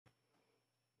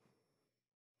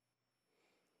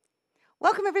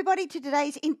Welcome, everybody, to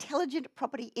today's Intelligent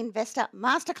Property Investor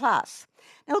Masterclass.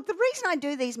 Now, look, the reason I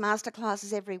do these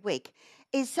masterclasses every week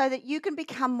is so that you can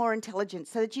become more intelligent,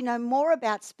 so that you know more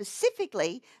about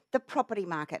specifically the property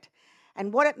market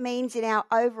and what it means in our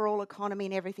overall economy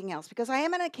and everything else. Because I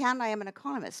am an accountant, I am an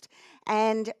economist,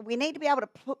 and we need to be able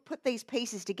to put these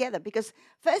pieces together because,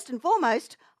 first and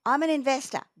foremost, I'm an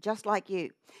investor, just like you.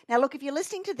 Now, look, if you're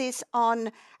listening to this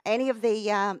on any of the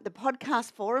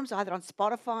podcast forums, either on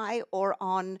Spotify or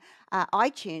on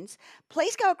iTunes,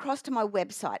 please go across to my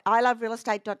website,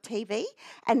 iloverealestate.tv,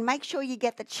 and make sure you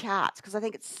get the charts because I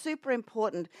think it's super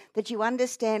important that you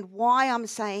understand why I'm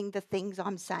saying the things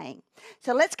I'm saying.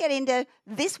 So let's get into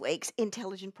this week's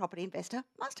Intelligent Property Investor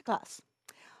Masterclass.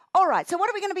 All right, so what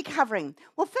are we going to be covering?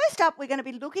 Well, first up, we're going to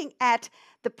be looking at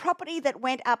the property that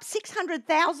went up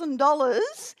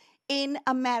 $600,000 in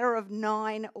a matter of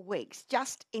 9 weeks.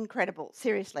 Just incredible,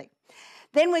 seriously.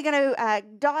 Then we're going to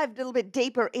dive a little bit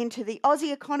deeper into the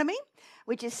Aussie economy,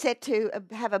 which is set to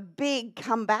have a big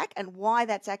comeback and why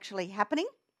that's actually happening.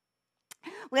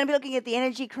 We're going to be looking at the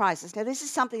energy crisis. Now, this is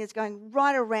something that's going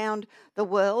right around the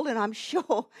world, and I'm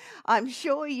sure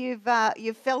you've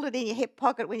felt it in your hip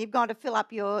pocket when you've gone to fill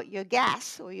up your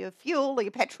gas or your fuel or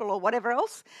your petrol or whatever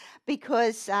else,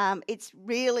 because it's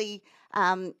really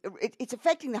it's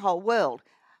affecting the whole world.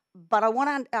 But I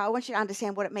want you to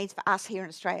understand what it means for us here in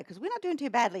Australia, because we're not doing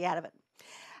too badly out of it.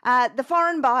 The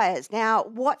foreign buyers. Now,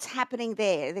 what's happening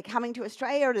there? They're coming to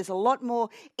Australia. There's a lot more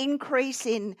increase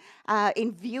in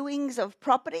viewings of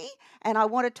property, and I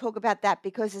want to talk about that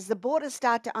because as the borders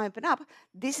start to open up,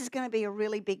 this is going to be a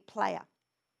really big player.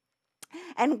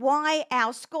 And why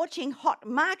our scorching hot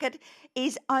market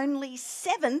is only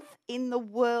 7th in the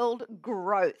world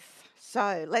growth.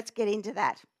 So let's get into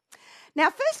that. Now,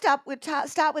 first up, we'll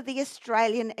start with the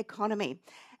Australian economy.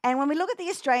 And when we look at the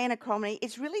Australian economy,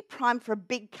 it's really primed for a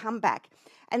big comeback.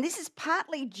 And this is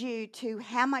partly due to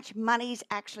how much money is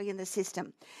actually in the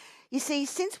system. You see,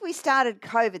 since we started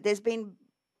COVID, there's been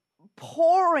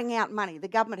pouring out money, the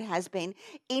government has been,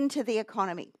 into the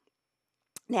economy.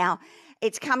 Now,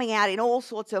 it's coming out in all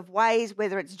sorts of ways,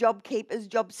 whether it's job keepers,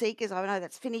 job seekers. I know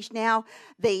that's finished now.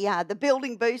 The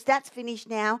building boost, that's finished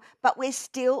now. But we're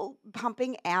still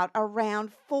pumping out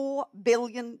around $4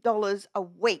 billion a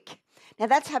week. Now,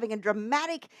 that's having a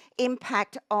dramatic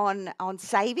impact on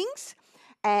savings.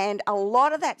 And a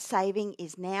lot of that saving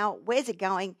is now, where's it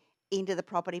going? Into the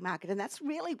property market. And that's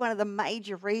really one of the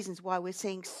major reasons why we're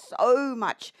seeing so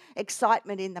much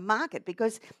excitement in the market,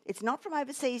 because it's not from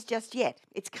overseas just yet.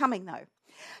 It's coming though.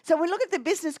 So we look at the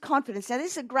business confidence. Now,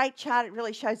 this is a great chart. It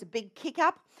really shows a big kick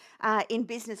up in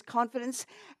business confidence,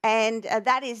 and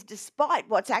that is despite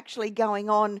what's actually going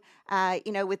on,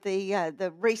 with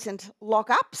the recent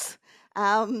lockups.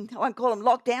 I won't call them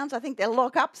lockdowns. I think they're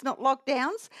lockups, not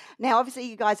lockdowns. Now, obviously,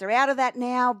 you guys are out of that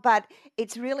now, but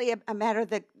it's really a matter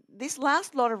that this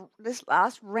last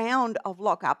round of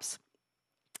lockups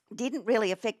didn't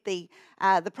really affect the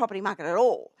property market at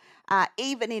all.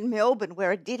 Even in Melbourne,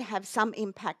 where it did have some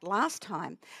impact last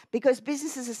time, because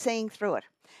businesses are seeing through it.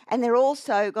 And they're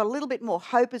also got a little bit more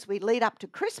hope as we lead up to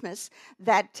Christmas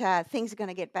that things are going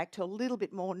to get back to a little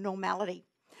bit more normality.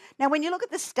 Now, when you look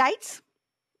at the states,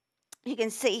 you can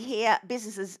see here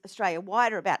businesses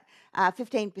Australia-wide are about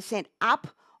 15% up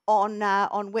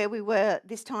on where we were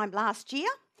this time last year.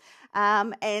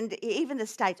 And even the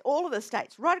states, all of the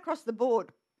states, right across the board,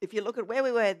 if you look at where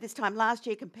we were this time last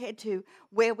year compared to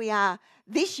where we are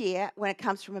this year when it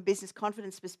comes from a business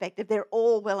confidence perspective, they're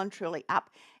all well and truly up.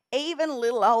 Even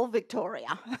little old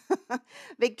Victoria.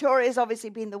 Victoria's obviously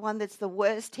been the one that's the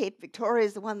worst hit.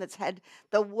 Victoria's the one that's had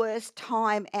the worst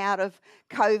time out of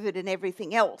COVID and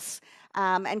everything else.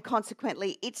 And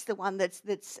consequently, it's the one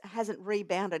that's hasn't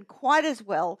rebounded quite as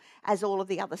well as all of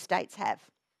the other states have.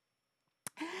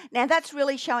 Now, that's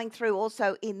really showing through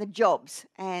also in the jobs,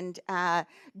 and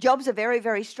jobs are very,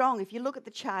 very strong. If you look at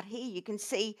the chart here, you can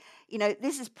see,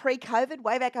 this is pre-COVID,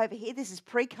 way back over here. This is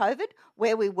pre-COVID,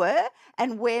 where we were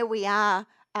and where we are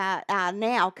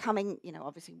now coming,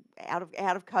 obviously out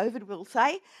of COVID, we'll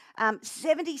say.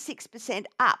 76%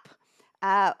 up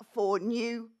for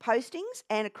new postings,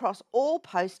 and across all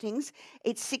postings,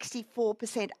 it's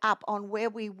 64% up on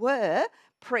where we were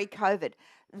pre-COVID.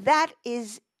 That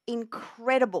is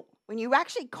incredible when you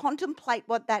actually contemplate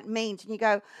what that means, and you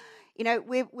go,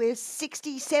 we're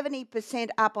 60, 70%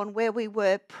 up on where we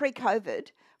were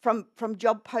pre-COVID from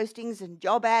job postings and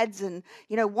job ads and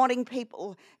wanting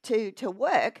people to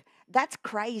work. That's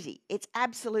crazy. It's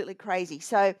absolutely crazy.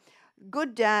 So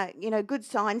good good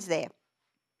signs there.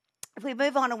 If we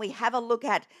move on and we have a look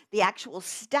at the actual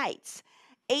states,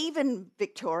 even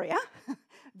Victoria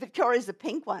Victoria's the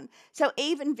pink one. So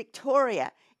even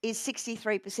Victoria is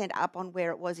 63% up on where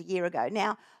it was a year ago.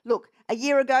 Now, look, a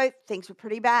year ago, things were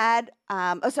pretty bad.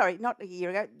 Sorry, not a year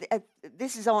ago.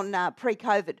 This is on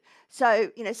pre-COVID. So,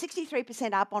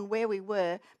 63% up on where we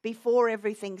were before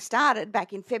everything started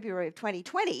back in February of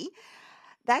 2020.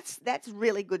 That's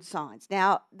really good signs.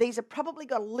 Now, these have probably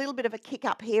got a little bit of a kick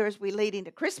up here as we lead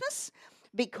into Christmas,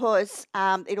 because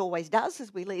it always does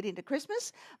as we lead into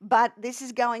Christmas, but this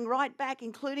is going right back,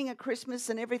 including a Christmas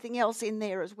and everything else in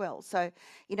there as well. So,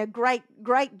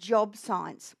 great job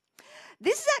signs.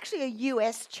 This is actually a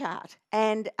US chart,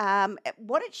 and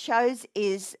what it shows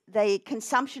is the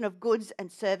consumption of goods and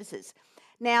services.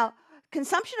 Now,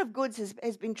 consumption of goods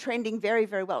has been trending very,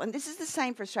 very well, and this is the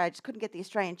same for Australia. I just couldn't get the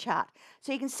Australian chart.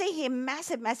 So you can see here,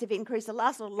 massive increase. The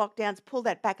last little lockdowns pulled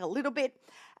that back a little bit.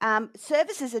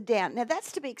 Services are down. Now,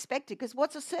 that's to be expected, because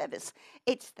what's a service?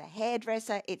 It's the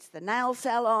hairdresser, it's the nail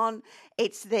salon,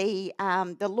 it's the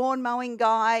lawn mowing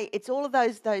guy. It's all of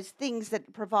those things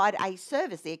that provide a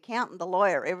service, the accountant, the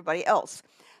lawyer, everybody else.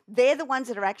 They're the ones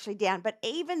that are actually down. But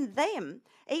even them,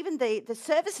 even the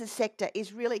services sector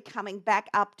is really coming back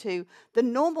up to the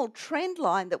normal trend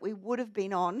line that we would have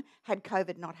been on had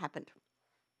COVID not happened.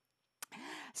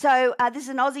 So this is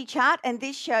an Aussie chart, and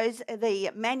this shows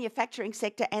the manufacturing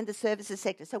sector and the services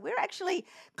sector. So we're actually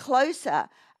closer.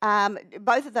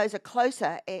 Both of those are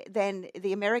closer than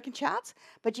the American charts,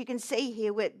 but you can see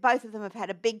here where both of them have had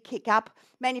a big kick up.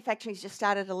 Manufacturing's just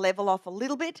started to level off a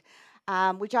little bit,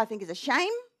 which I think is a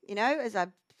shame. As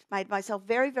I've made myself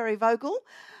very, very vocal,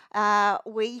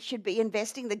 we should be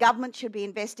investing, the government should be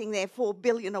investing their $4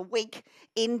 billion a week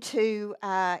into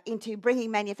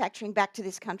bringing manufacturing back to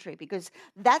this country, because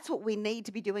that's what we need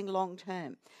to be doing long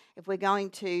term. If we're going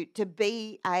to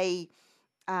be a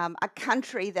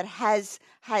country that has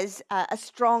a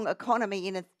strong economy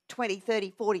in a 20,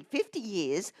 30, 40, 50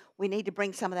 years, we need to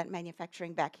bring some of that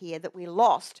manufacturing back here that we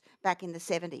lost back in the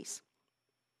 70s.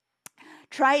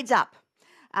 Trade's up.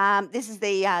 This is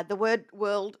the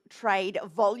world trade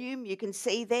volume you can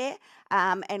see there,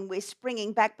 and we're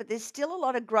springing back, but there's still a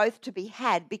lot of growth to be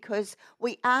had, because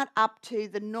we aren't up to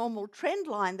the normal trend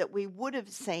line that we would have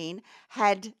seen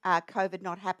had COVID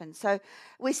not happened. So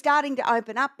we're starting to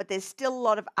open up, but there's still a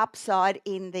lot of upside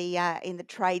in the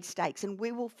trade stakes, and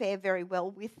we will fare very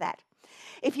well with that.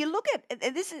 If you look at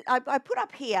this, I put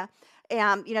up here,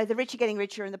 the rich are getting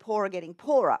richer and the poor are getting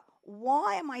poorer.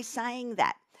 Why am I saying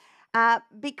that?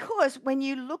 Because when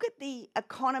you look at the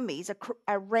economies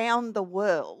around the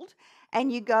world, and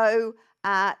you go,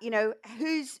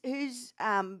 who's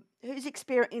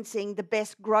experiencing the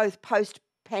best growth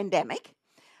post-pandemic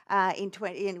and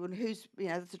who's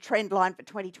the trend line for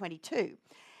 2022?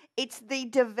 It's the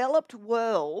developed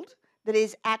world that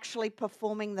is actually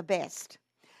performing the best.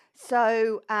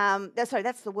 So,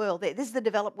 that's the world there. This is the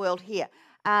developed world here.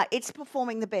 It's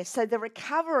performing the best. So the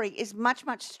recovery is much,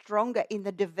 much stronger in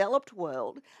the developed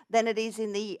world than it is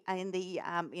in the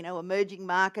emerging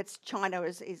markets. China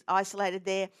is isolated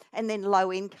there, and then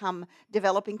low-income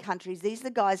developing countries. These are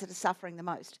the guys that are suffering the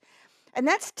most. And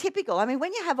that's typical. I mean,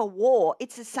 when you have a war,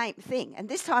 it's the same thing. And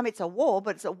this time it's a war,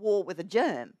 but it's a war with a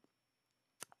germ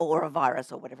or a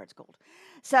virus or whatever it's called.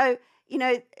 So,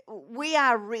 we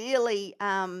are really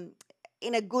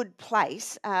in a good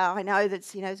place. I know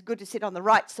that it's good to sit on the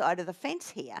right side of the fence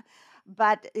here,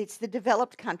 but it's the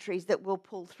developed countries that will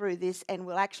pull through this and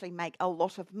will actually make a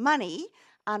lot of money,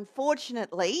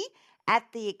 unfortunately, at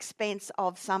the expense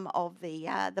of some of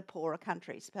the poorer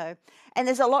countries. So, and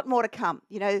there's a lot more to come.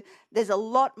 There's a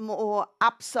lot more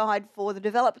upside for the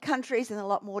developed countries and a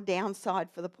lot more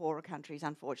downside for the poorer countries,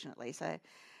 unfortunately. So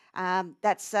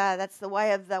that's the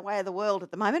way of the world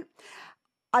at the moment.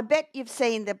 I bet you've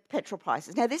seen the petrol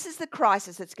prices. Now, this is the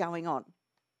crisis that's going on.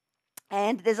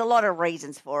 And there's a lot of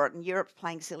reasons for it. And Europe's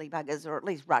playing silly buggers, or at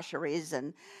least Russia is.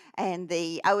 And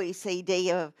the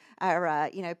OECD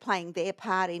are playing their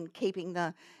part in keeping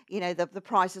the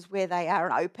prices where they are,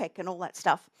 and OPEC and all that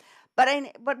stuff. But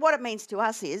what it means to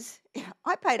us is,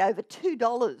 I paid over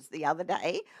 $2 the other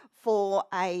day for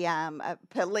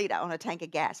per litre on a tank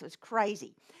of gas. It was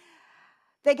crazy.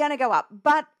 They're going to go up,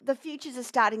 but the futures are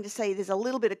starting to see there's a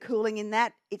little bit of cooling in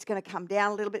that. It's going to come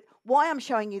down a little bit. Why I'm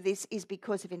showing you this is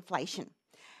because of inflation.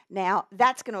 Now,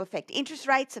 that's going to affect interest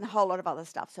rates and a whole lot of other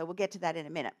stuff, so we'll get to that in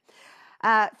a minute.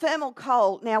 Thermal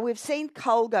coal. Now, we've seen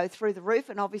coal go through the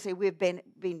roof, and obviously we've been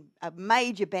a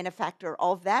major benefactor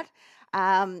of that,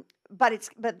 but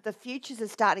the futures are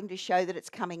starting to show that it's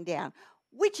coming down,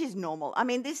 which is normal. I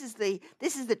mean, this is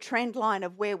the trend line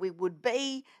of where we would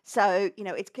be. So,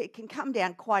 it can come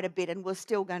down quite a bit, and we're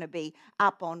still going to be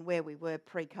up on where we were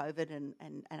pre-COVID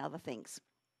and other things.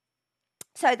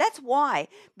 So that's why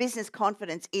business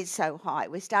confidence is so high.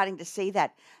 We're starting to see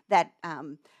that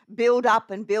build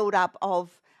up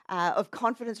of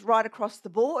confidence right across the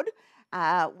board.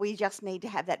 We just need to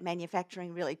have that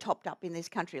manufacturing really topped up in this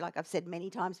country, like I've said many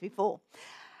times before.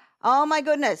 Oh my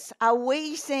goodness, are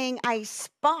we seeing a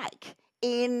spike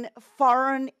in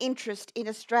foreign interest in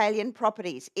Australian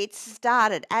properties? It's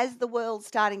started as the world's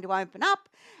starting to open up,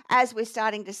 as we're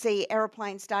starting to see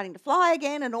aeroplanes starting to fly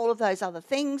again and all of those other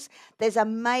things. There's a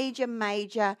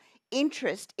major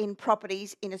interest in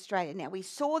properties in Australia. Now, we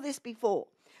saw this before.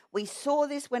 We saw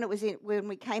this when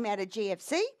we came out of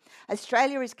GFC.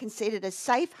 Australia is considered a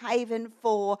safe haven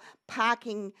for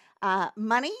parking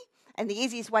money, and the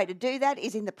easiest way to do that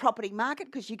is in the property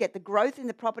market, because you get the growth in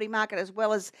the property market as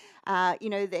well as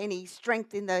any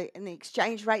strength in the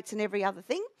exchange rates and every other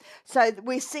thing. So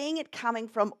we're seeing it coming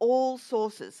from all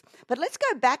sources. But let's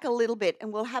go back a little bit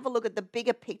and we'll have a look at the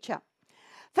bigger picture.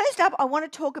 First up, I want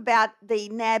to talk about the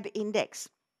NAB index.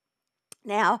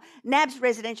 Now, NAB's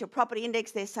residential property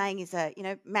index, they're saying, is a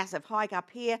massive hike up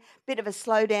here, bit of a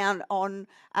slowdown on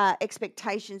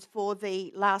expectations for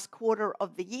the last quarter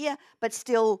of the year, but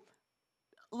still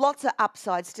lots of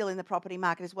upside still in the property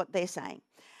market is what they're saying.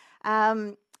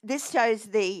 This shows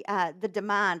the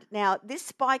demand. Now, this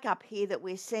spike up here that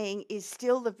we're seeing is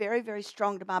still the very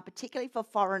strong demand, particularly for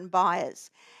foreign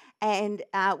buyers. And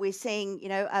we're seeing,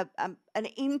 an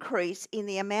increase in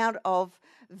the amount of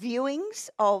viewings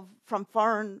from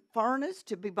foreigners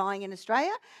to be buying in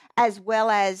Australia, as well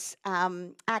as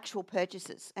actual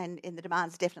purchases, and the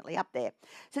demand's definitely up there.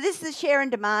 So this is the share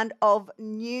and demand of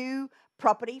new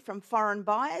property from foreign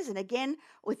buyers, and again,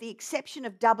 with the exception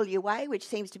of WA, which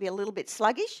seems to be a little bit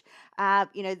sluggish,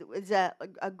 there's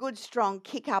a good strong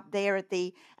kick up there at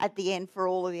the end for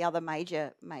all of the other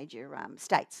major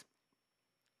states.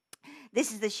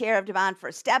 This is the share of demand for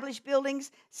established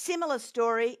buildings. Similar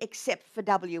story, except for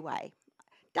WA.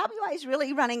 WA is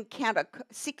really running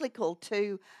counter-cyclical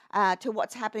to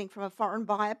what's happening from a foreign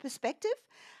buyer perspective.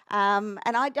 And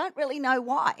I don't really know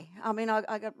why. I mean,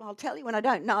 I'll tell you when I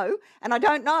don't know, and I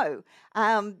don't know,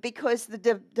 because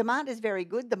the demand is very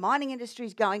good. The mining industry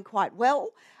is going quite well,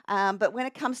 but when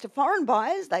it comes to foreign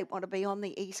buyers, they want to be on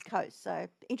the East Coast. So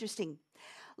interesting.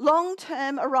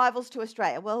 Long-term arrivals to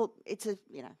Australia. Well,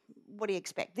 what do you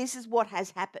expect? This is what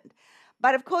has happened.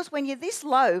 But of course, when you're this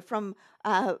low from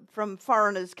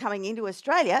foreigners coming into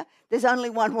Australia, there's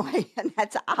only one way, and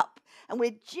that's up. And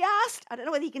we're just, I don't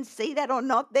know whether you can see that or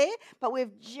not there, but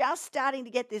we're just starting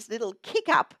to get this little kick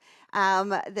up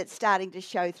that's starting to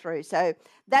show through. So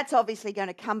that's obviously going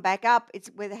to come back up. It's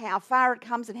whether how far it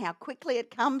comes and how quickly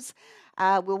it comes,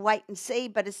 we'll wait and see.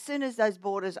 But as soon as those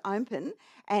borders open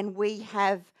and we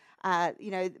have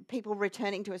people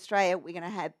returning to Australia, we're going to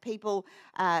have people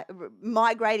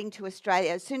migrating to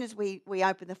Australia. As soon as we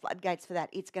open the floodgates for that,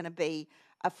 it's going to be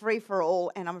a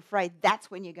free-for-all, and I'm afraid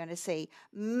that's when you're going to see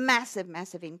massive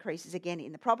increases again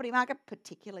in the property market,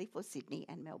 particularly for Sydney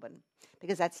and Melbourne,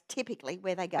 because that's typically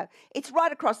where they go. It's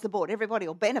right across the board. Everybody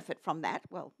will benefit from that.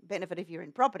 Well, benefit if you're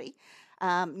in property,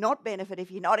 not benefit if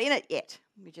you're not in it yet,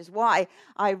 which is why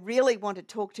I really want to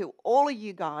talk to all of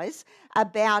you guys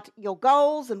about your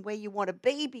goals and where you want to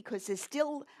be, because there's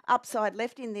still upside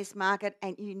left in this market,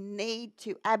 and you need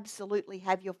to absolutely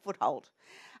have your foothold.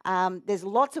 There's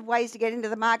lots of ways to get into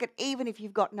the market, even if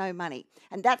you've got no money.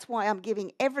 And that's why I'm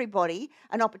giving everybody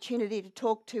an opportunity to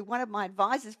talk to one of my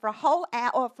advisors for a whole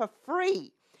hour for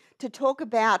free, to talk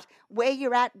about where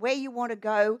you're at, where you want to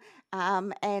go,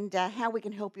 and how we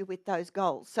can help you with those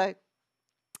goals. So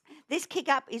this kick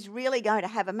up is really going to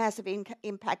have a massive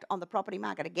impact on the property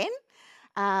market again.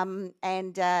 That's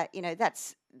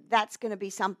going to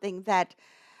be something that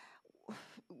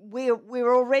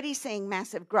we're already seeing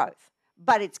massive growth,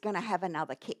 but it's going to have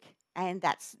another kick, and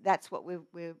that's what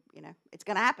it's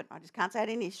going to happen. I just can't say it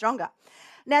any stronger.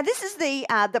 Now, this is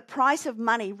the price of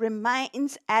money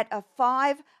remains at a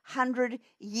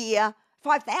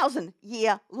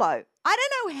 5,000-year low. I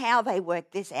don't know how they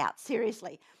worked this out,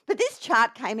 seriously, but this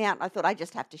chart came out, and I thought I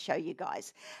just have to show you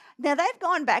guys. Now, they've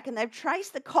gone back and they've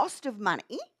traced the cost of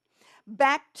money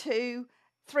back to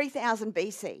 3000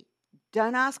 BC.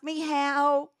 Don't ask me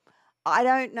how. I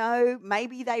don't know.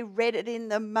 Maybe they read it in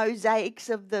the mosaics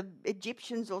of the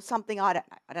Egyptians or something. I don't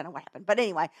know. I don't know what happened. But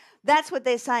anyway, that's what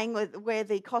they're saying with where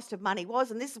the cost of money was.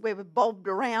 And this is where we've bobbed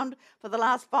around for the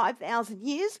last 5,000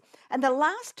 years. And the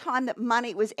last time that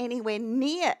money was anywhere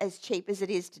near as cheap as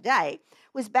it is today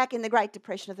was back in the Great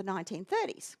Depression of the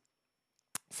 1930s.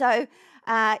 So,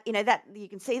 that you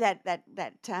can see that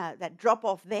drop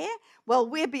off there. Well,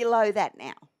 we're below that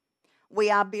now. We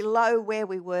are below where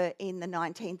we were in the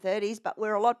 1930s, but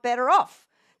we're a lot better off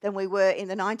than we were in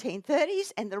the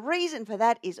 1930s, and the reason for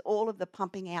that is all of the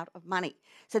pumping out of money.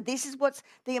 So this is what's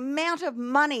the amount of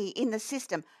money in the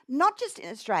system, not just in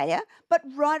Australia, but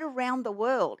right around the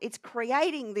world. It's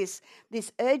creating this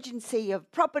urgency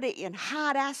of property and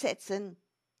hard assets and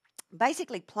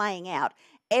basically playing out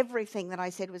everything that I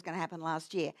said was going to happen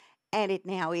last year, and it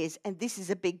now is, and this is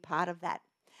a big part of that.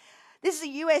 This is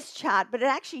a US chart, but it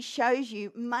actually shows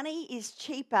you money is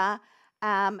cheaper,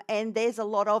 and there's a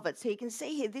lot of it. So you can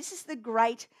see here, this is the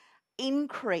great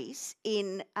increase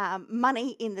in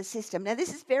money in the system. Now,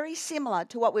 this is very similar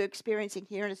to what we're experiencing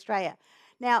here in Australia.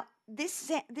 Now,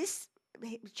 this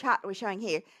chart we're showing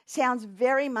here sounds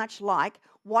very much like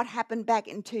what happened back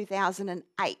in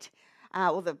 2008.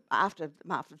 After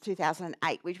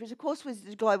 2008, which was, of course, was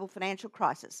the global financial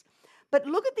crisis. But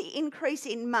look at the increase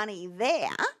in money there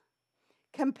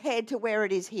compared to where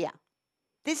it is here.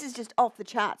 This is just off the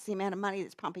charts, the amount of money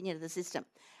that's pumping into the system.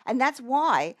 And that's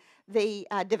why the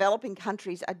developing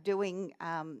countries are doing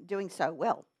so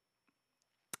well.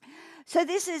 So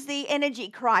this is the energy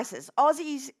crisis.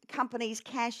 Aussies companies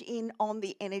cash in on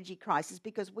the energy crisis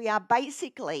because we are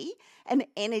basically an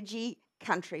energy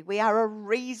country. We are a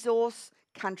resource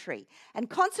country. And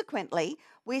consequently,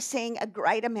 we're seeing a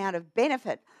great amount of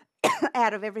benefit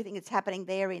out of everything that's happening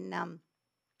there in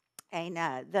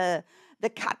the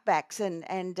cutbacks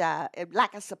and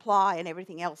lack of supply and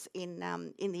everything else in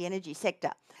the energy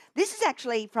sector. This is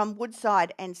actually from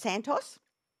Woodside and Santos,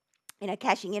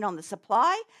 cashing in on the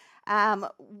supply.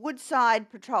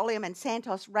 Woodside Petroleum and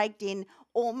Santos raked in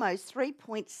almost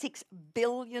 $3.6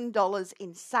 billion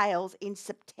in sales in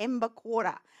September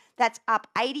quarter. That's up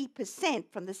 80%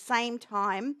 from the same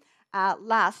time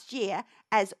last year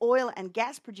as oil and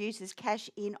gas producers cash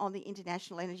in on the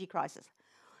international energy crisis.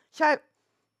 So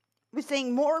we're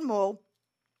seeing more and more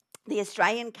the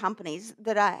Australian companies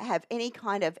that have any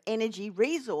kind of energy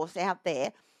resource out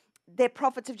there, their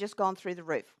profits have just gone through the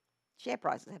roof. Share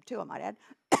prices have too, I might add.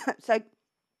 So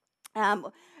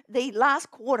the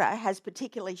last quarter has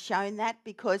particularly shown that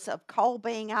because of coal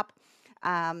being up,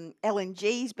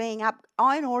 LNGs being up.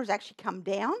 Iron ore has actually come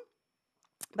down,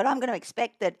 but I'm going to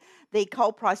expect that the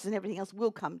coal prices and everything else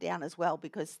will come down as well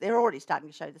because they're already starting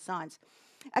to show the signs.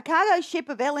 A cargo ship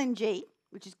of LNG,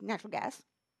 which is natural gas,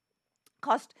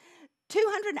 cost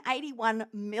 $281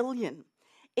 million.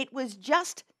 It was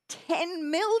just $10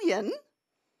 million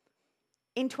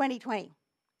in 2020.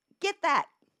 Get that.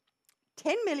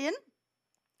 10 million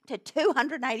to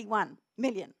 281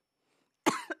 million.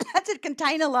 That's a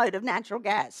container load of natural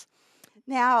gas.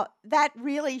 Now, that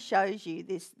really shows you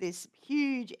this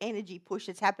huge energy push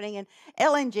that's happening, and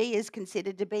LNG is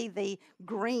considered to be the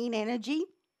green energy.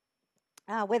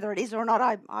 Whether it is or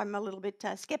not, I'm a little bit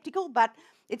sceptical, but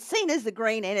it's seen as the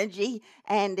green energy,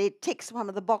 and it ticks one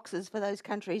of the boxes for those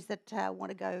countries that want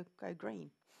to go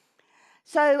green.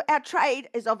 So our trade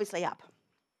is obviously up.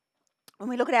 When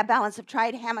we look at our balance of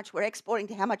trade, how much we're exporting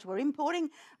to how much we're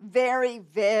importing, very,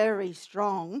 very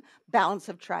strong balance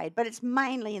of trade. But it's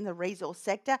mainly in the resource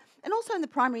sector and also in the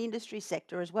primary industry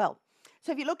sector as well.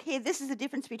 So if you look here, this is the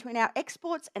difference between our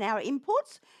exports and our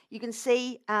imports. You can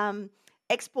see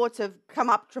exports have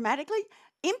come up dramatically.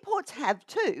 Imports have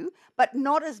too, but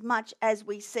not as much as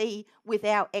we see with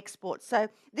our exports. So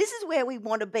this is where we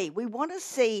want to be. We want to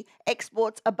see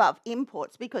exports above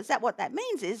imports because what that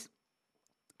means is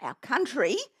our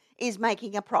country is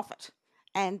making a profit,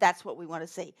 and that's what we want to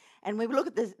see. And when we look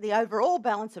at the overall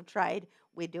balance of trade,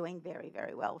 we're doing very,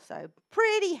 very well. So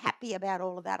pretty happy about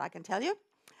all of that, I can tell you.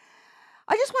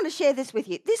 I just want to share this with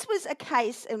you. This was a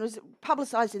case, and was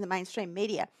publicised in the mainstream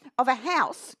media, of a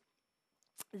house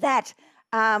that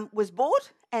was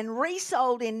bought and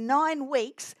resold in 9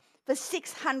 weeks for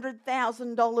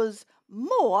 $600,000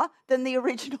 more than the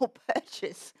original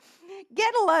purchase.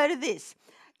 Get a load of this.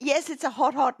 Yes, it's a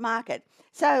hot market.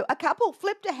 So a couple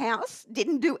flipped a house,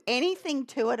 didn't do anything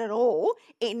to it at all,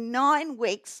 in 9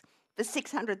 weeks for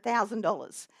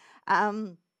 $600,000.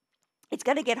 It's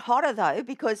going to get hotter, though,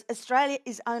 because Australia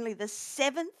is only the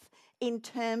 7th in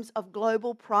terms of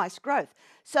global price growth.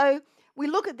 So we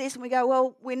look at this and we go,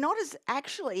 well, we're not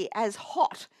actually as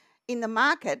hot in the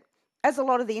market as a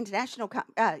lot of the international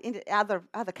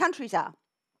other countries are.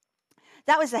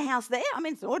 That was the house there. I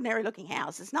mean, it's an ordinary-looking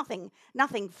house. It's nothing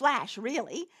flash,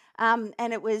 really. And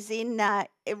it was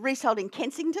resold in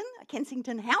Kensington, a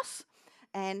Kensington house.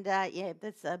 And,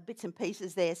 there's bits and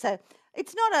pieces there. So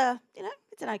it's not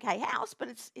it's an okay house, but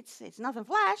it's nothing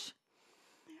flash.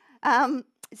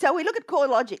 So we look at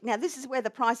CoreLogic. Now, this is where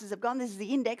the prices have gone. This is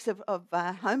the index of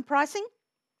home pricing.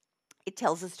 It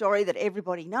tells a story that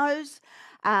everybody knows.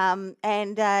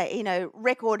 and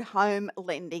record home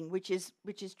lending, which is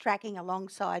tracking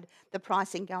alongside the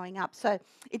pricing going up. So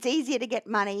it's easier to get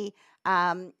money.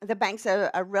 The banks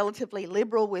are relatively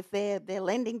liberal with their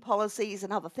lending policies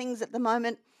and other things at the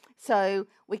moment. So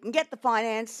we can get the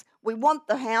finance. We want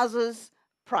the houses.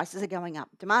 Prices are going up.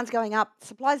 Demand's going up.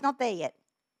 Supply's not there yet.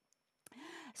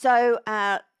 So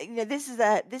this is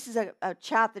a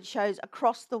chart that shows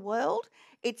across the world.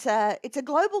 It's a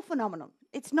global phenomenon.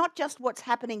 It's not just what's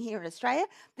happening here in Australia.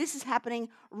 This is happening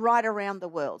right around the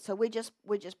world. So we're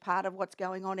just part of what's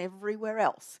going on everywhere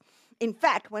else. In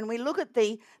fact, when we look at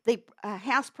the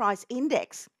house price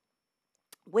index,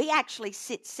 we actually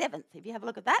sit 7th. If you have a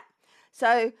look at that,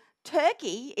 so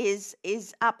Turkey is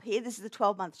up here. This is the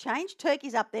 12-month change.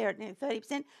 Turkey's up there at nearly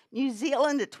 30%. New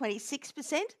Zealand at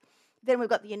 26%. Then we've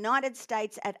got the United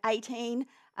States at 18,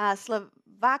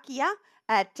 Slovakia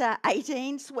at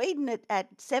 18, Sweden at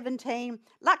 17,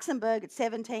 Luxembourg at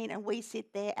 17, and we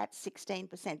sit there at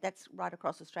 16%. That's right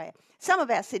across Australia. Some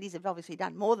of our cities have obviously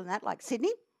done more than that, like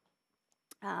Sydney,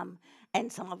 and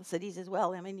some other cities as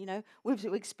well. I mean, we've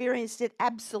experienced it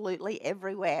absolutely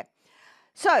everywhere.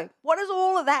 So what does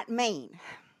all of that mean?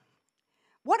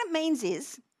 What it means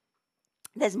is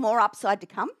there's more upside to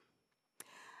come.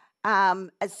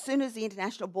 As soon as the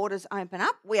international borders open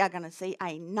up, we are going to see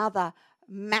another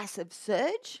massive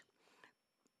surge.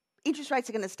 Interest rates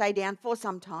are going to stay down for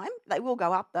some time. They will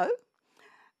go up though.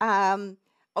 I'll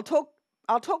talk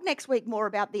next week more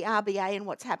about the RBA and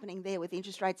what's happening there with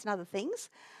interest rates and other things.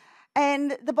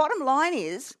 And the bottom line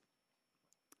is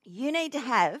you need to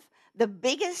have the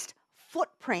biggest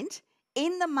footprint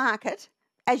in the market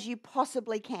as you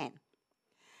possibly can.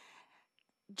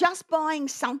 Just buying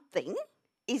something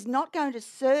is not going to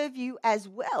serve you as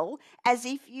well as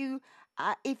if you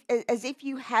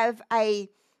have a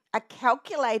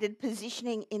calculated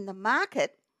positioning in the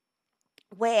market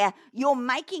where you're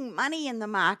making money in the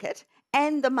market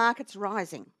and the market's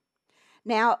rising.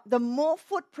 Now, the more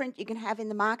footprint you can have in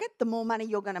the market, the more money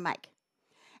you're going to make.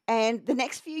 And the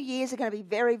next few years are going to be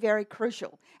very, very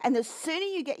crucial. And the sooner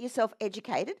you get yourself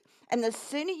educated and the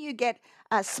sooner you get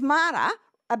smarter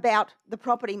about the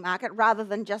property market rather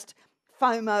than just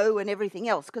FOMO and everything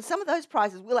else, because some of those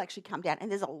prices will actually come down,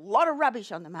 and there's a lot of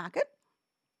rubbish on the market.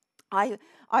 I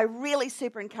really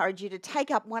super encourage you to take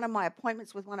up one of my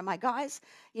appointments with one of my guys,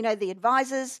 the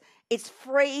advisors. It's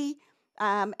free.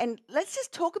 And let's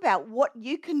just talk about what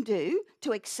you can do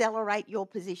to accelerate your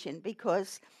position,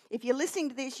 because if you're listening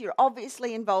to this, you're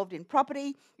obviously involved in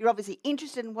property, you're obviously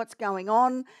interested in what's going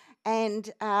on,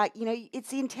 and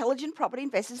it's the intelligent property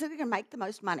investors that are going to make the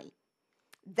most money.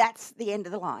 That's the end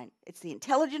of the line. It's the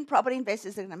intelligent property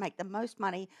investors that are going to make the most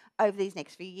money over these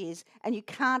next few years, and you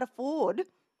can't afford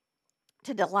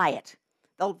to delay it.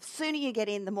 The sooner you get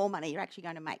in, the more money you're actually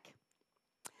going to make.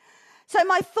 So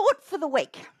my thought for the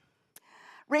week: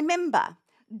 remember,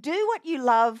 do what you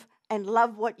love and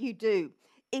love what you do.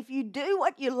 If you do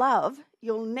what you love,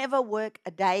 you'll never work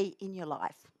a day in your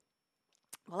life.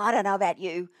 Well, I don't know about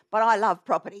you, but I love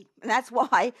property. And that's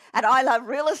why at I Love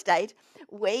Real Estate,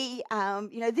 we,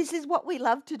 this is what we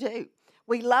love to do.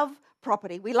 We love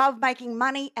property. We love making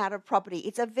money out of property.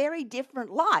 It's a very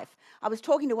different life. I was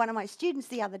talking to one of my students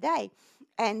the other day,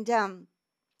 and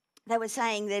they were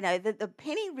saying, that the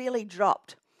penny really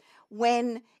dropped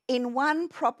when in one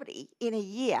property in a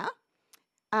year,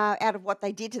 out of what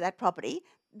they did to that property,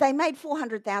 they made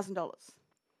 $400,000.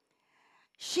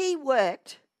 She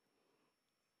worked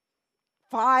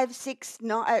 5, 6,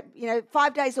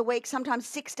 5 days a week, sometimes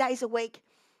 6 days a week,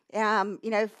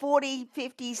 40,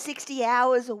 50, 60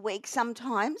 hours a week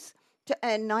sometimes to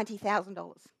earn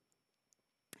 $90,000.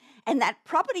 And that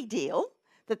property deal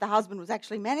that the husband was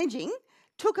actually managing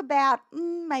took about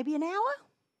maybe an hour,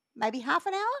 maybe half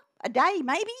an hour, a day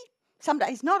maybe, some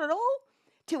days not at all,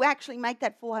 to actually make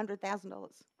that $400,000.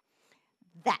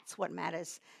 That's what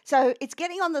matters. So it's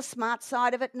getting on the smart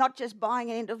side of it, not just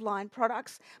buying end-of-line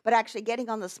products, but actually getting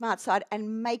on the smart side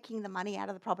and making the money out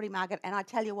of the property market. And I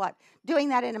tell you what, doing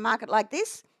that in a market like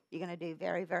this, you're going to do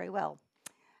very, very well.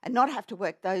 And not have to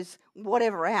work those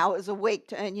whatever hours a week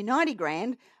to earn your 90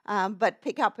 grand, but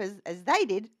pick up as they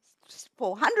did,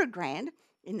 400 grand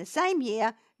in the same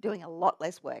year, doing a lot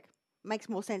less work. Makes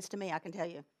more sense to me, I can tell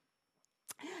you.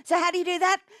 So how do you do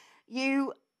that?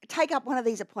 You take up one of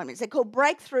these appointments. They're called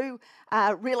Breakthrough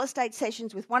Real Estate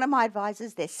Sessions with one of my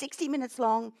advisors. They're 60 minutes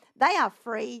long. They are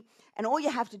free. And all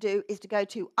you have to do is to go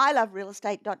to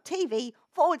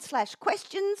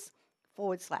iloverealestate.tv/questions/.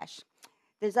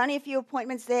 There's only a few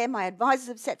appointments there. My advisors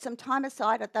have set some time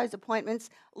aside at those appointments.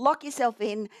 Lock yourself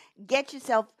in. Get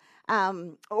yourself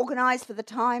organised for the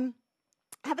time.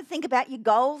 Have a think about your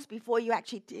goals before you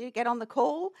actually do get on the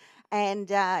call, and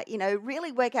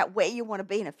really work out where you want to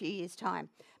be in a few years' time,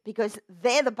 because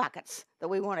they're the buckets that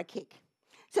we want to kick.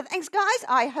 So thanks, guys.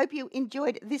 I hope you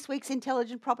enjoyed this week's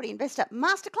Intelligent Property Investor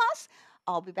Masterclass.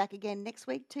 I'll be back again next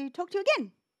week to talk to you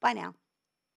again. Bye now.